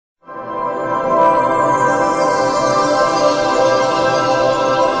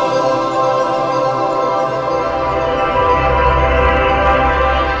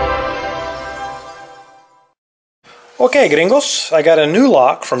Okay, gringos, I got a new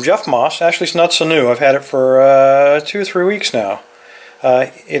lock from Jeff Moss. Actually, it's not so new. I've had it for 2 or 3 weeks now.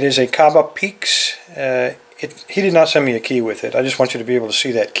 It is a Kaba Peaks. He did not send me a key with it. I just want you to be able to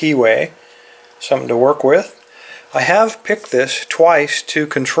see that keyway. Something to work with. I have picked this twice to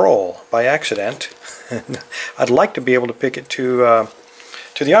control by accident. I'd like to be able to pick it to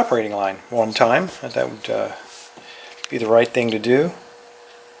the operating line one time. That would be the right thing to do.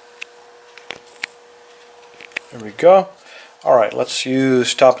 There we go. Alright, let's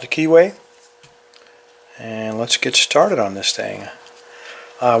use top of the keyway and let's get started on this thing.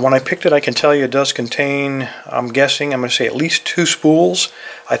 When I picked it, I can tell you it does contain, I'm guessing, I'm going to say at least 2 spools.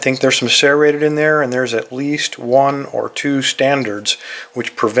 I think there's some serrated in there, and there's at least 1 or 2 standards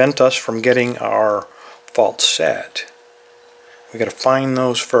which prevent us from getting our fault set. We got to find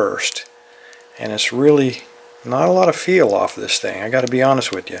those first, and it's really not a lot of feel off this thing. I got to be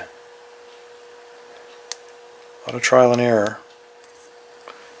honest with you. A lot of trial and error.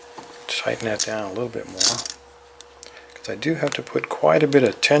 Tighten that down a little bit more, because I do have to put quite a bit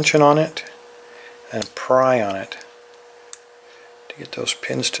of tension on it and pry on it to get those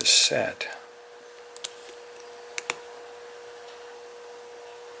pins to set.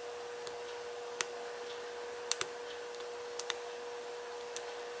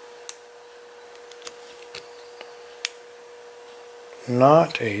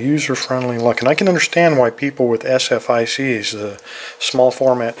 Not a user-friendly lock, and I can understand why people with SFICs, the small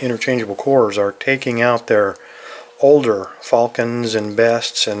format interchangeable cores, are taking out their older Falcons and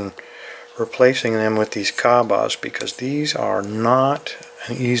Bests and replacing them with these Kabas, because these are not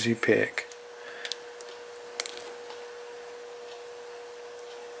an easy pick.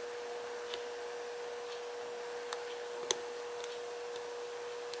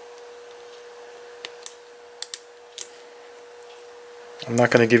 I'm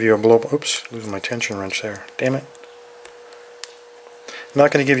not going to give you a blow. Oops, losing my tension wrench there. Damn it. I'm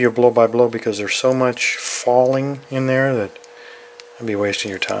not going to give you a blow by blow because there's so much falling in there that I'd be wasting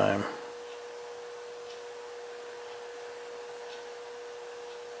your time.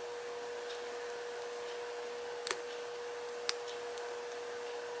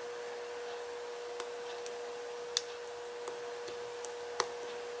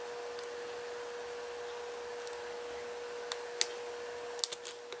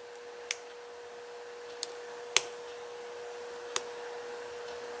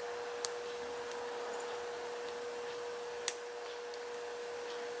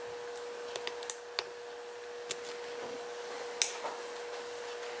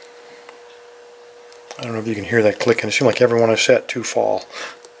 I don't know if you can hear that clicking. It seems like every one I set to fall.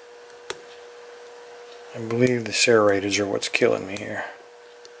 I believe the serrators are what's killing me here.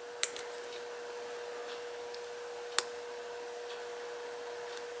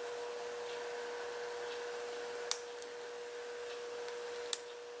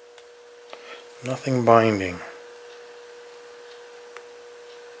 Nothing binding.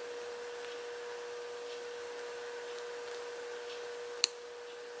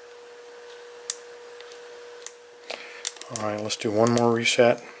 Alright, let's do one more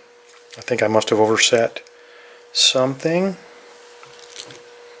reset. I think I must have overset something.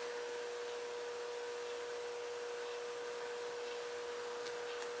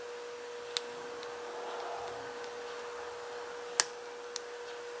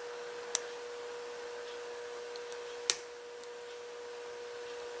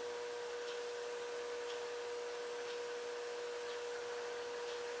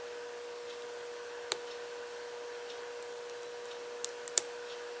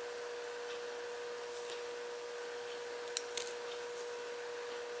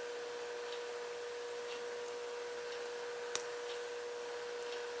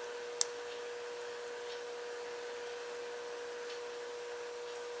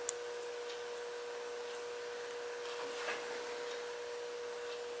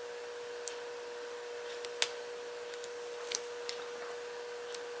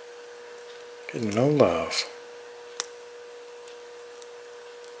 Getting no love.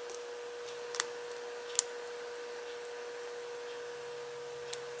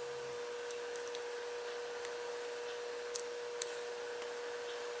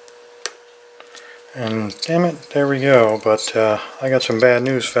 And damn it, there we go. But I got some bad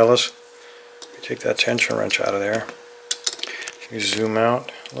news, fellas. Let me take that tension wrench out of there. You zoom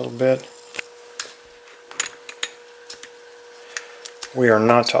out a little bit. We are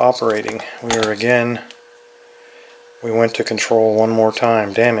not operating. We are again. We went to control one more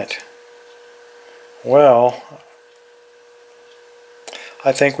time. Damn it. Well,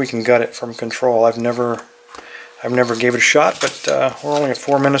 I think we can gut it from control. I've never I've never gave it a shot, but we're only at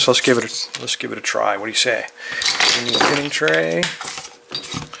 4 minutes. Let's give it a try. What do you say? We need a pinning tray.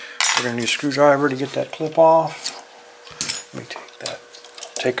 We're going to need a screwdriver to get that clip off. Let me take that.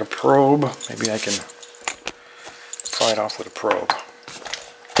 Take a probe. Maybe I can pry it off with a probe.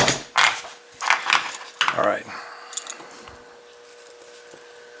 All right.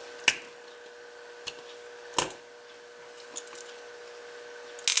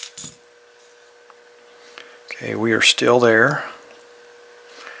 Okay, we are still there.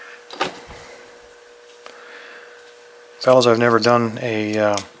 Fellas, I've never done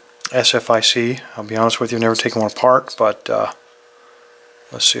a SFIC. I'll be honest with you, I've never taken one apart, but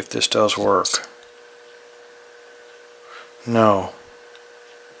let's see if this does work. No.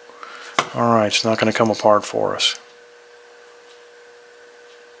 Alright, it's not going to come apart for us.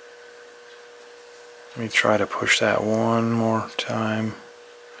 Let me try to push that one more time.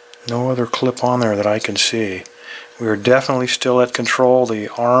 No other clip on there that I can see. We are definitely still at control. The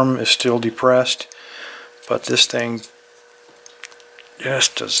arm is still depressed, but this thing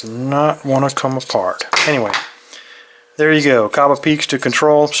just does not want to come apart. Anyway, there you go. Kaba peaks to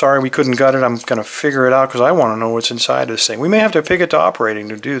control. Sorry we couldn't gut it. I'm going to figure it out because I want to know what's inside this thing. We may have to pick it to operating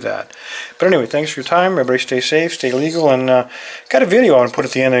to do that. But anyway, thanks for your time. Everybody stay safe, stay legal, and got a video I want to put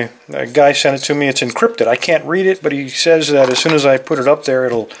at the end. A guy sent it to me. It's encrypted. I can't read it, but he says that as soon as I put it up there,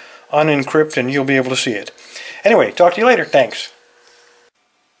 it'll unencrypt and you'll be able to see it. Anyway, talk to you later. Thanks.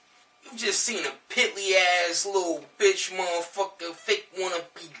 You just seen a piddly ass little bitch motherfucker, fake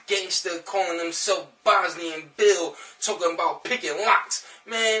wannabe gangster calling himself Bosnianbill, talking about picking locks.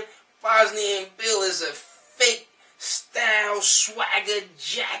 Man, Bosnianbill is a fake style, swagger,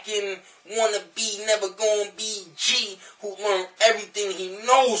 jacking, wannabe, never gonna be G who learned everything he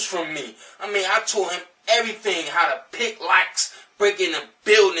knows from me. I mean, I taught him everything, how to pick locks, break into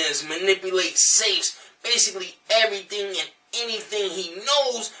buildings, manipulate safes, basically everything and anything he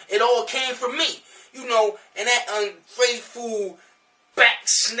knows, it all came from me. You know, and that ungrateful,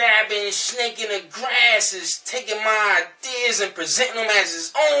 backstabbing snake in the grass is taking my ideas and presenting them as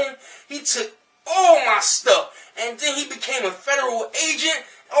his own. He took all my stuff, and then he became a federal agent.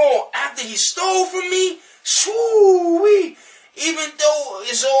 Oh, after he stole from me, shoo-wee. Even though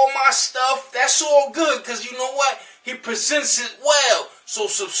it's all my stuff, that's all good, because you know what? He presents it well. So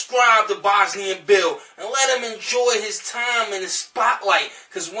subscribe to Bosnianbill and let him enjoy his time in the spotlight.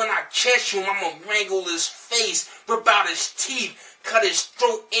 Because when I catch him, I'm going to wrangle his face, rip out his teeth, cut his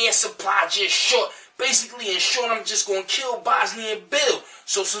throat, air supply just short. Basically, in short, I'm just going to kill Bosnianbill.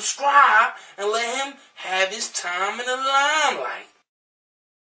 So subscribe and let him have his time in the limelight.